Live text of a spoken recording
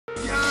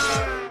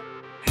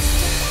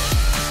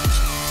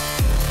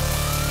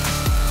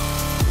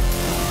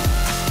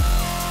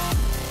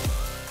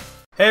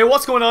Hey,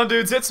 what's going on,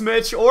 dudes? It's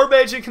Mitch, Orb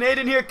Agent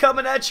Canadian here,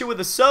 coming at you with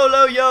a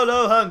solo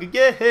YOLO Hunger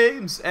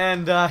Games.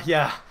 And,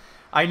 yeah,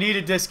 I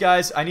needed this,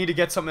 guys. I need to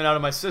get something out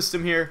of my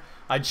system here.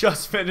 I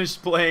just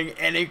finished playing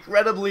an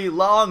incredibly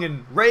long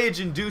and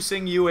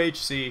rage-inducing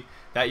UHC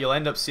that you'll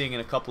end up seeing in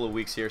a couple of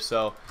weeks here.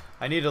 So,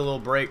 I need a little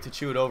break to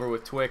chew it over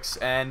with Twix.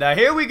 And,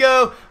 here we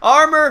go.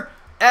 Armor,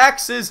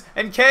 axes,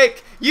 and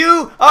cake.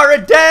 You are a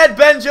dead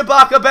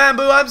Benjabaka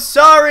Bamboo. I'm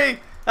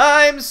sorry.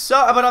 I'm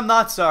sorry, but I'm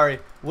not sorry.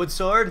 Wood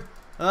sword.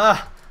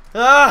 I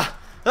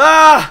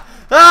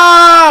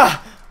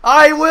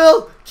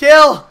will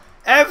kill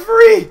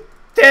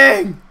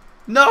everything.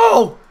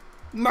 No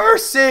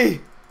mercy.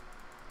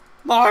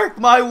 Mark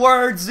my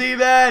words,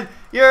 Z-Man.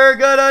 You're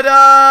gonna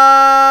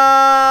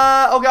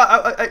die. Oh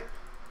God,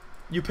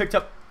 you picked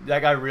up,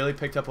 that guy really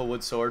picked up a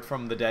wood sword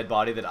from the dead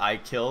body that I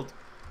killed.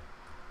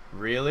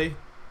 Really?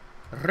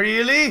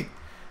 Really?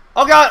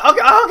 Oh God, oh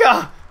God,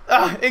 oh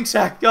God. Ink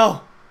sac,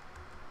 go.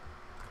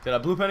 Did I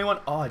bloop anyone?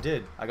 Oh, I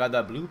did. I got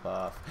that bloop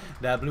off.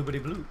 That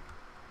bloopity bloop.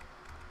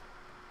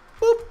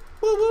 Boop,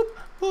 boop,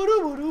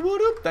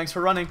 boop. Thanks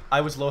for running.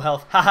 I was low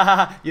health. Ha ha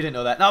ha. You didn't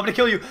know that. Now I'm gonna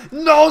kill you.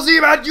 No,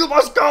 Z-Man, you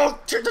must go.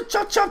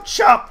 Chop, chop,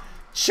 chop.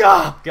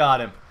 Chop.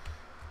 Got him.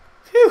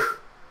 Phew.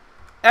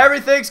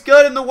 Everything's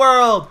good in the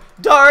world.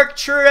 Dark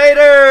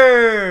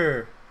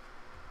Traitor.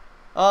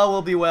 All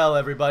will be well,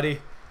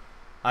 everybody.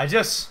 I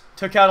just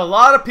took out a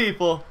lot of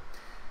people.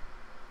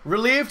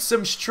 Relieved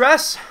some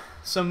stress.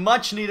 Some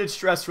much needed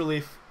stress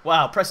relief.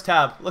 Wow, press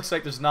tab. Looks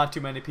like there's not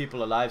too many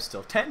people alive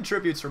still. 10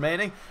 tributes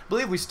remaining. I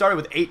believe we started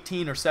with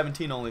 18 or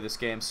 17 only this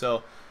game,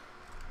 so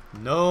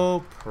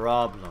no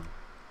problem.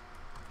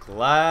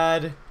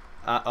 Glad.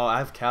 Oh, I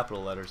have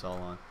capital letters all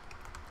on.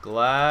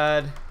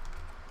 Glad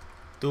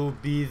to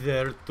be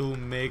there to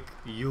make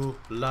you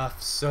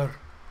laugh, sir.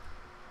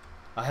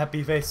 A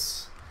happy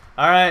face.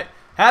 Alright.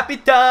 Happy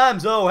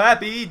times, oh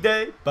happy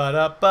day.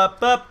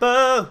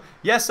 Ba-da-ba-ba-ba.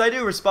 Yes, I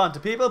do respond to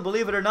people,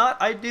 believe it or not,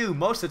 I do.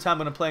 Most of the time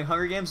when I'm playing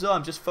Hunger Games, though,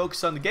 I'm just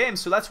focused on the game,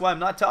 so that's why I'm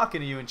not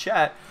talking to you in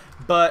chat.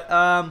 But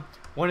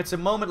when it's a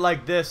moment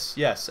like this,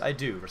 yes, I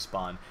do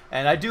respond.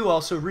 And I do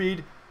also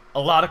read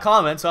a lot of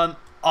comments on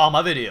all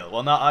my videos.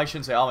 Well, I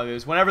shouldn't say all my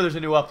videos. Whenever there's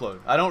a new upload.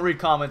 I don't read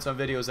comments on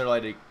videos that are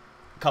like a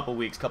couple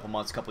weeks, couple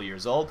months, couple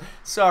years old.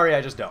 Sorry, I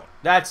just don't.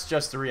 That's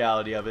just the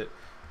reality of it.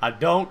 I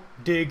don't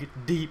dig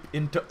deep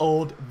into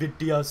old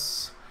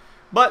videos.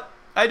 But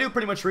I do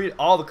pretty much read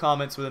all the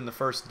comments within the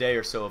first day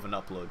or so of an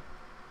upload.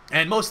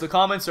 And most of the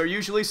comments are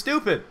usually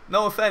stupid.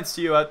 No offense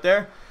to you out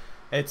there.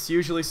 It's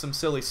usually some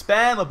silly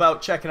spam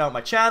about checking out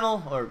my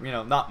channel. Or, you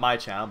know, not my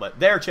channel, but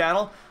their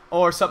channel.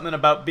 Or something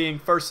about being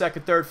first,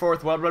 second, third,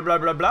 fourth, blah, blah, blah,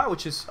 blah, blah,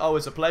 which is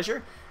always a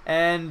pleasure.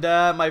 And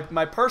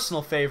my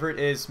personal favorite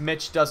is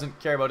Mitch doesn't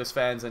care about his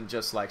fans and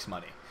just likes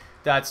money.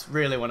 That's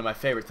really one of my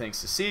favorite things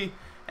to see.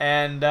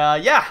 And,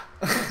 yeah,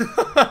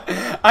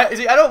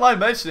 I don't mind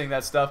mentioning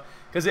that stuff,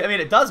 because, I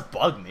mean, it does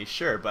bug me,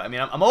 sure, but, I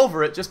mean, I'm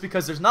over it just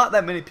because there's not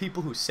that many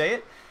people who say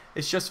it.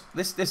 It's just,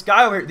 this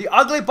guy over here, the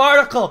ugly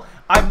barnacle,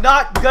 I'm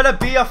not gonna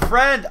be a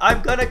friend,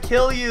 I'm gonna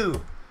kill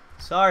you.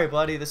 Sorry,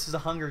 buddy, this is a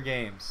Hunger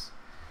Games.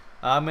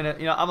 I'm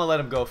gonna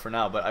let him go for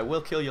now, but I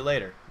will kill you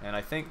later, and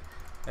I think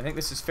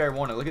this is fair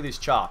warning. Look at these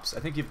chops. I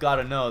think you've got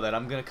to know that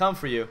I'm gonna come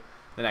for you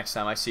the next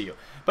time I see you.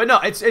 But no,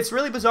 it's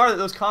really bizarre that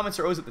those comments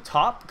are always at the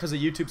top because of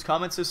YouTube's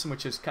comment system,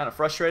 which is kind of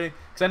frustrating.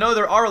 Because I know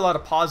there are a lot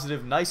of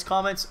positive, nice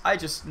comments. I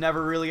just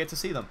never really get to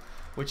see them,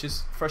 which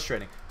is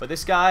frustrating. But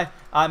this guy,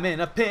 I'm in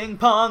a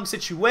ping-pong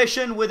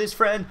situation with his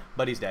friend,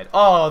 but he's dead.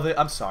 Oh,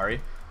 I'm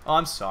sorry. Oh,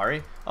 I'm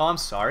sorry. Oh, I'm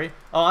sorry.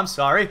 Oh, I'm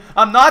sorry.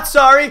 I'm not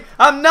sorry.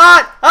 I'm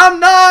not.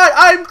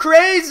 I'm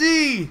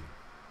crazy.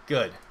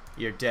 Good.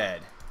 You're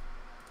dead.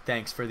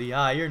 Thanks for the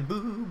iron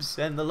boobs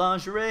and the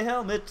lingerie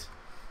helmet.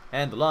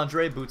 And the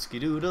lingerie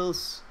bootski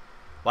doodles.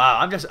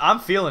 Wow, I'm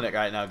feeling it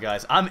right now,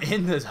 guys. I'm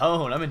in the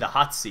zone. I'm in the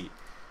hot seat.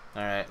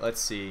 Alright,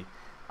 let's see.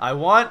 I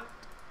want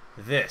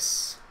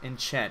this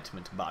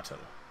enchantment bottle.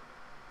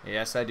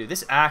 Yes, I do.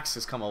 This axe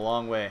has come a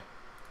long way.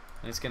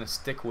 And it's going to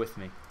stick with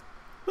me.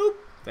 Boop.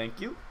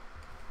 Thank you.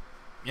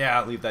 Yeah,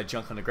 I'll leave that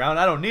junk on the ground.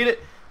 I don't need it.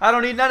 I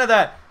don't need none of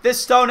that.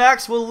 This stone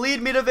axe will lead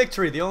me to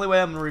victory. The only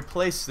way I'm going to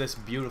replace this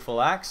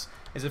beautiful axe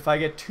is if I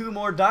get 2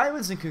 more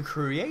diamonds and can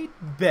create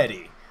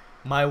Betty.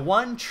 My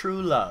one true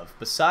love,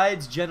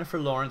 besides Jennifer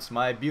Lawrence,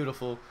 my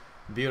beautiful,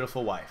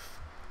 beautiful wife.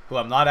 Who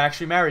I'm not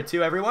actually married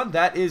to, everyone.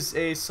 That is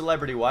a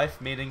celebrity wife,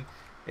 meaning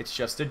it's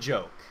just a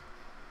joke.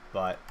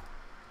 But,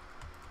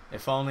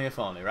 if only,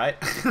 right?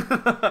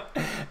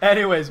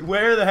 Anyways,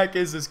 where the heck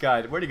is this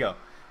guy? Where'd he go?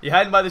 You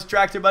hiding by this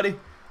tractor, buddy?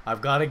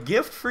 I've got a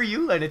gift for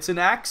you, and it's an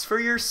axe for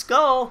your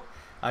skull.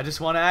 I just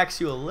want to ask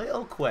you a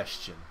little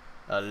question.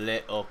 A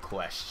little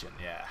question,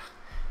 yeah.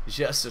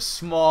 Just a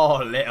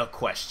small little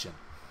question.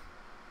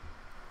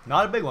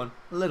 Not a big one,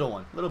 a little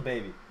one, little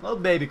baby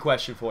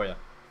question for you.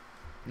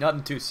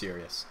 Nothing too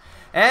serious.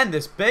 And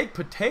this baked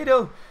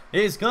potato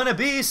is gonna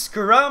be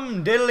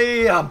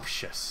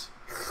scrum-diddly-umptious.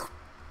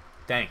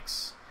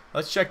 Thanks.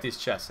 Let's check these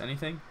chests.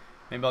 Anything?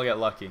 Maybe I'll get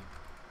lucky.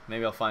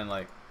 Maybe I'll find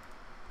like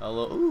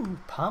Ooh,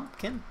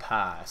 pumpkin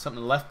pie.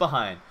 Something left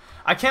behind.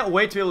 I can't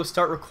wait to be able to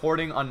start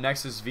recording on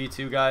Nexus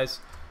V2, guys,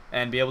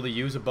 and be able to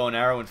use a bow and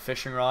arrow and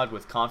fishing rod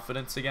with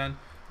confidence again.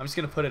 I'm just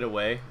going to put it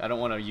away. I don't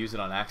want to use it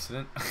on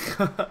accident.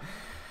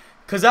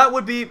 Because that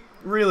would be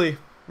really,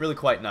 really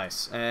quite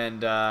nice.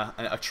 And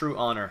a true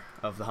honor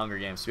of the Hunger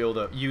Games to be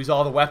able to use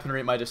all the weaponry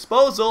at my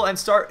disposal and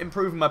start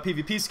improving my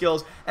PvP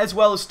skills, as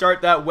well as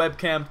start that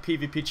webcam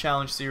PvP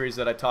challenge series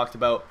that I talked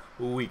about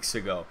weeks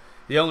ago.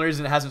 The only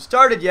reason it hasn't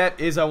started yet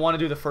is I want to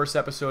do the first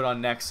episode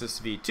on Nexus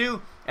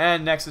V2,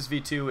 and Nexus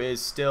V2 is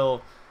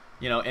still,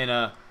 you know, in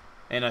a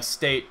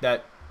state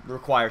that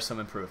requires some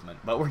improvement.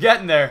 But we're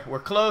getting there. We're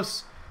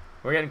close.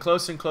 We're getting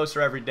closer and closer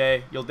every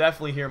day. You'll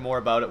definitely hear more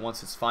about it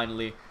once it's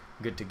finally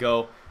good to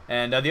go.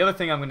 And the other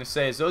thing I'm going to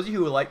say is those of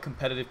you who like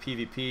competitive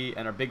PvP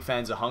and are big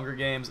fans of Hunger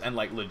Games and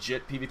like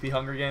legit PvP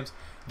Hunger Games,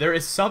 there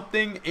is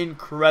something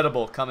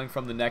incredible coming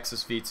from the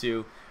Nexus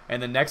V2. And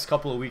the next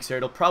couple of weeks here,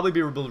 it'll probably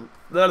be...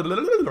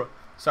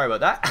 Sorry about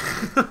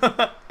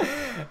that.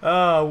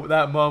 Oh,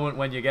 that moment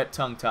when you get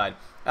tongue-tied.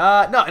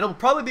 No, it'll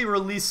probably be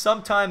released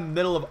sometime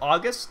middle of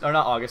August. Or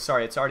not August,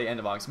 sorry, it's already end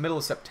of August. Middle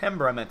of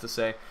September, I meant to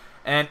say.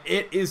 And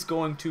it is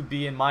going to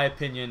be, in my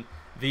opinion,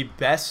 the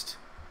best,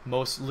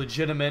 most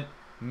legitimate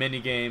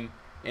minigame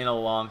in a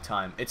long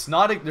time. It's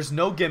not there's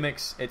no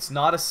gimmicks. It's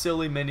not a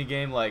silly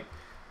minigame like,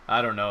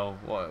 I don't know,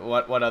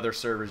 what other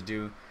servers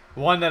do.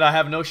 One that I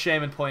have no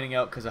shame in pointing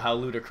out because of how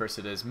ludicrous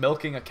it is.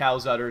 Milking a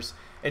cow's udders.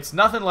 It's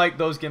nothing like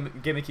those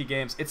gimmicky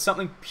games. It's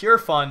something pure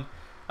fun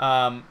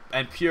and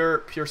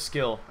pure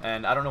skill.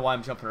 And I don't know why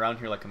I'm jumping around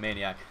here like a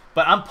maniac.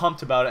 But I'm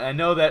pumped about it. And I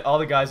know that all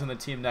the guys on the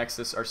Team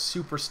Nexus are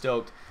super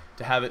stoked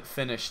to have it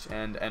finished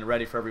and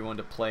ready for everyone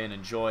to play and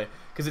enjoy.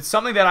 Because it's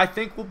something that I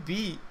think will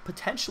be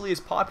potentially as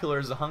popular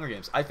as the Hunger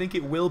Games. I think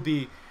it will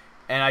be,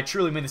 and I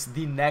truly mean this,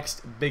 the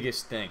next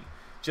biggest thing.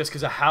 Just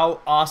because of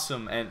how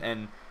awesome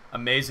and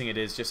amazing it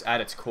is just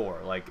at its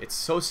core. Like, it's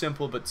so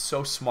simple but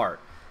so smart.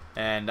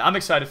 And I'm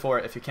excited for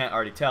it if you can't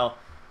already tell.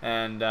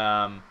 And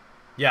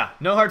yeah,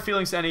 no hard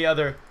feelings to any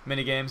other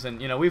minigames.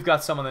 And, you know, we've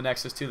got some on the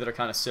Nexus too that are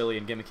kind of silly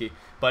and gimmicky.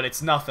 But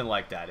it's nothing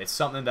like that. It's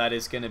something that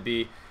is going to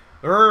be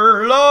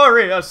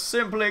glorious,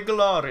 simply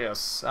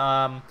glorious.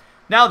 Now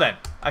then,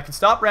 I can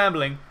stop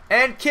rambling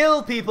and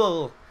kill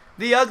people.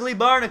 The ugly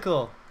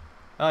barnacle.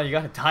 Oh, you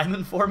got a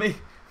diamond for me?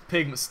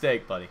 Big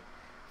mistake, buddy.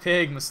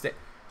 Big mistake.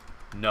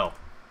 No.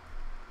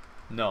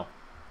 No.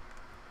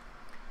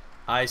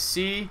 I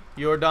see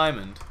your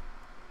diamond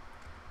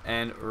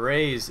and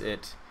raise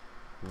it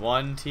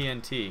 1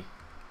 TNT.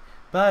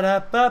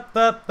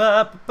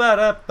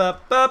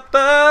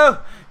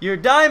 Ba-da-ba-ba-ba-ba-da-ba-ba-ba. Your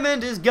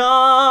diamond is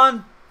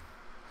gone.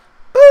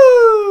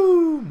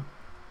 Boom!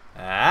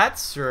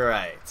 That's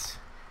right.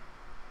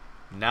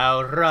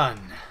 Now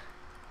run,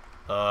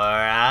 or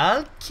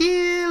I'll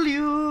kill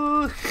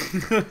you.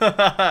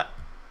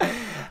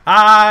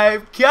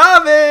 I'm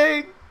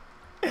coming.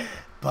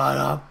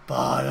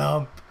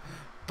 Ba-da-ba-dum,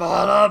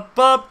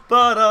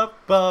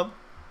 ba-da-ba-ba-da-bum.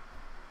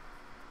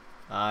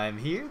 I'm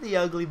here, the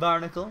ugly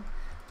barnacle,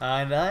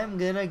 and I'm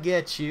gonna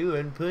get you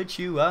and put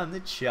you on the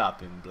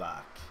chopping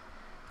block.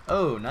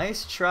 Oh,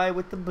 nice try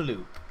with the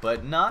bloop,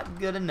 but not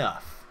good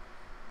enough.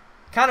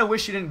 Kinda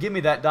wish you didn't give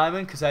me that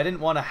diamond, because I didn't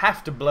want to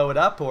have to blow it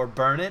up or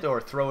burn it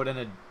or throw it in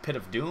a pit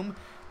of doom.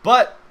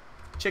 But,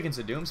 chickens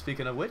of doom,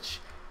 speaking of which.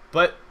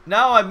 But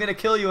now I'm gonna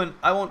kill you and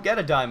I won't get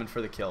a diamond for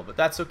the kill, but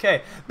that's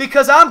okay.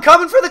 Because I'm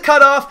coming for the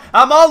cutoff.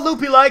 I'm all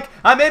loopy like.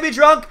 I may be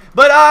drunk,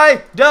 but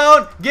I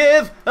don't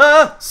give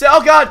a...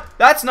 Oh god,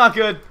 that's not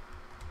good.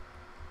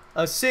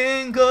 A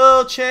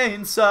single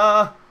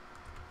chainsaw.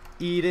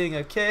 Eating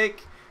a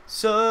cake.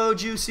 So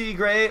juicy,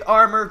 great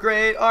armor,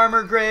 great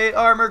armor, great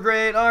armor,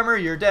 great armor.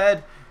 You're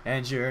dead.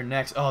 And you're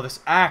next. Oh,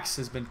 this axe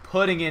has been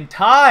putting in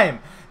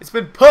time. It's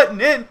been putting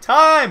in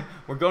time.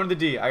 We're going to the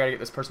D. I gotta get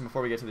this person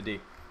before we get to the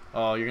D.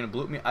 Oh, you're gonna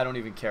bloop me? I don't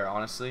even care,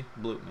 honestly.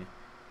 Bloop me.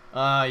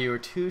 You were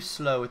too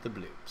slow with the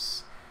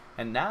bloops.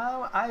 And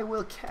now I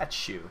will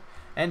catch you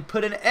and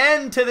put an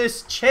end to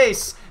this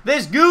chase.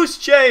 This goose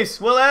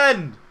chase will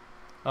end.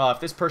 Oh, if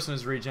this person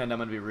is regen, I'm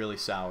gonna be really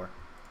sour.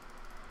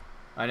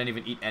 I didn't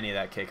even eat any of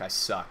that cake. I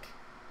suck.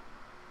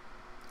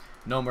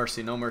 No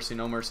mercy, no mercy,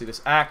 no mercy.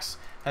 This axe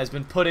has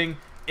been putting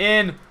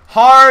in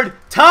hard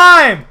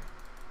time.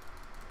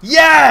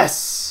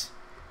 Yes!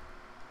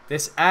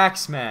 This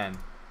axe, man.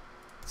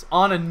 It's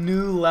on a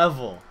new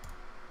level.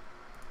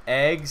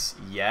 Eggs,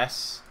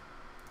 yes.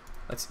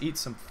 Let's eat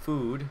some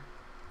food.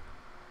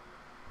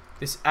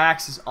 This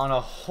axe is on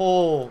a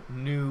whole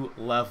new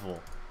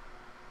level.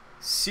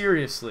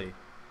 Seriously.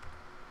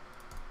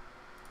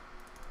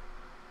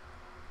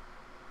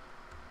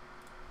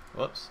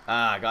 Whoops.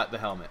 Ah, I got the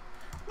helmet.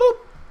 Boop.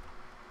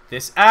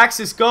 This axe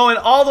is going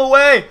all the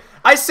way.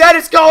 I said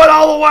it's going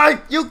all the way.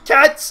 You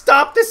can't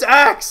stop this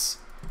axe.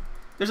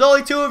 There's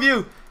only 2 of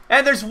you.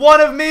 And there's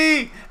 1 of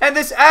me. And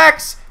this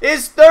axe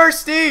is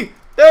thirsty.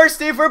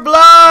 Thirsty for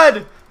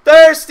blood.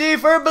 Thirsty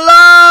for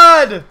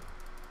blood.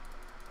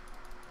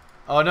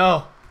 Oh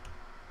no.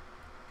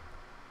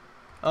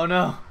 Oh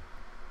no.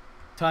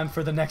 Time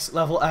for the next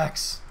level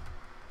axe.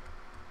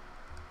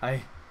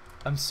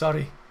 I'm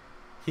sorry.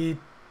 He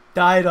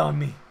died on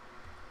me.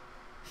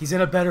 He's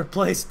in a better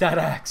place, that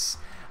axe.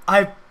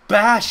 I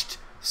bashed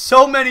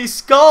so many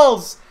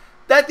skulls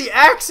that the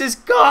axe is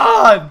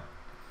gone.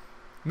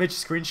 Mitch,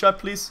 screenshot,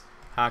 please.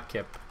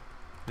 Hakip.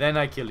 Then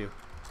I kill you.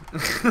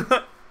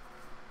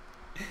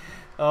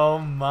 Oh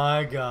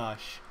my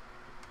gosh.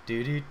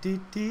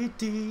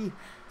 Do-do-do-do-do.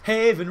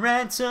 Haven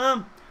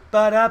ransom.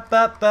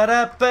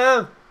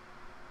 Ba-da-ba-ba-da-boo.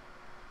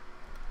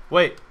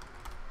 Wait.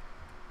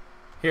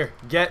 Here,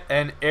 get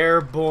an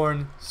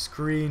airborne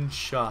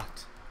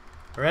screenshot.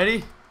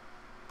 Ready?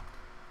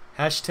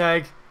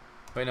 Hashtag.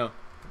 Wait, no.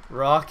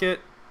 Rocket.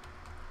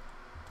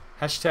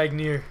 Hashtag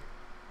near.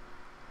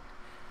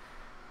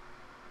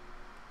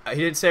 He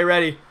didn't say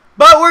ready.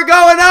 But we're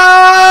going up!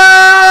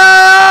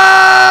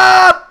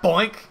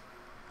 Boink.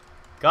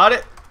 Got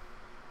it?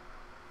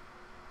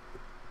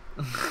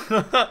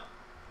 Alright,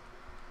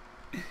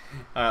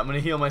 I'm going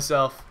to heal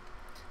myself.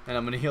 And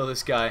I'm going to heal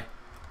this guy.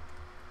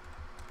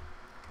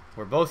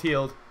 We're both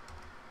healed.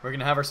 We're going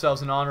to have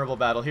ourselves an honorable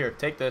battle. Here,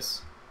 take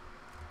this.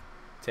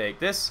 Take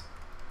this.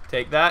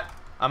 Take that.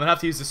 I'm going to have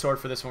to use the sword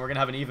for this one. We're going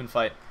to have an even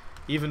fight.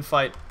 Even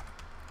fight.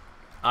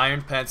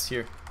 Iron pants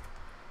here.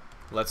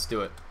 Let's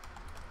do it.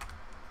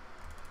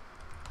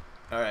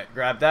 Alright,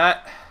 grab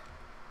that.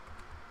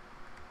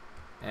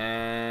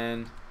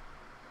 And...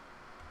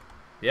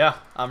 yeah,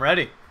 I'm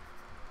ready.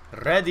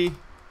 Ready.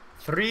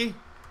 3,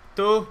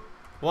 2,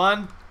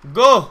 1,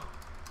 go!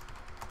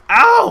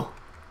 Ow!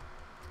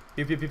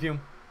 Pew pew pew pew.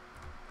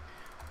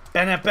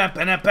 I'm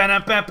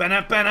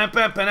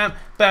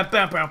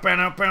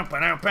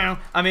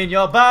in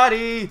your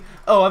body.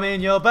 Oh, I'm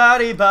in your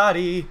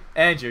body,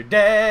 and you're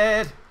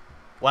dead.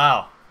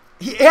 Wow.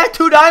 He had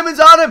 2 diamonds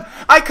on him.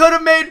 I could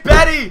have made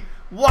Betty.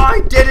 Why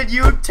didn't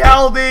you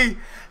tell me?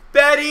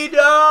 Betty,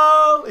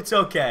 no. It's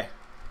okay.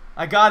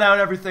 I got out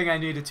everything I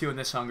needed to in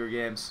this Hunger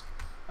Games.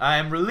 I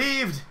am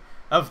relieved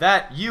of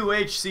that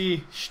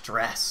UHC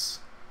stress.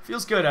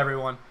 Feels good,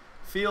 everyone.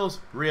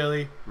 Feels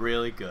really,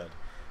 really good.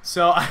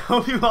 So I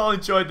hope you all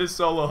enjoyed this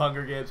solo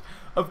Hunger Games.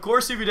 Of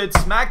course, if you did,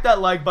 smack that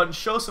like button,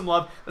 show some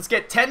love. Let's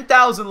get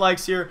 10,000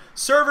 likes here.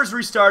 Servers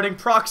restarting,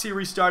 proxy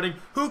restarting.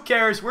 Who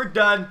cares? We're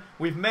done.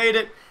 We've made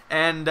it.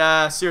 And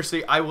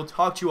seriously, I will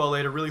talk to you all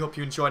later. Really hope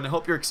you enjoyed, and I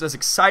hope you're as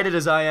excited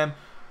as I am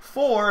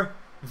for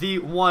the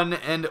one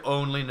and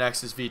only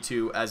Nexus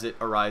V2 as it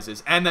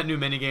arises, and that new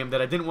minigame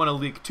that I didn't want to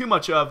leak too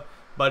much of,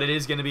 but it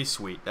is going to be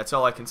sweet. That's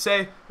all I can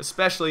say,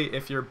 especially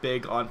if you're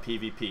big on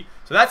PvP.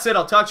 So that's it.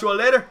 I'll talk to you all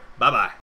later. Bye-bye.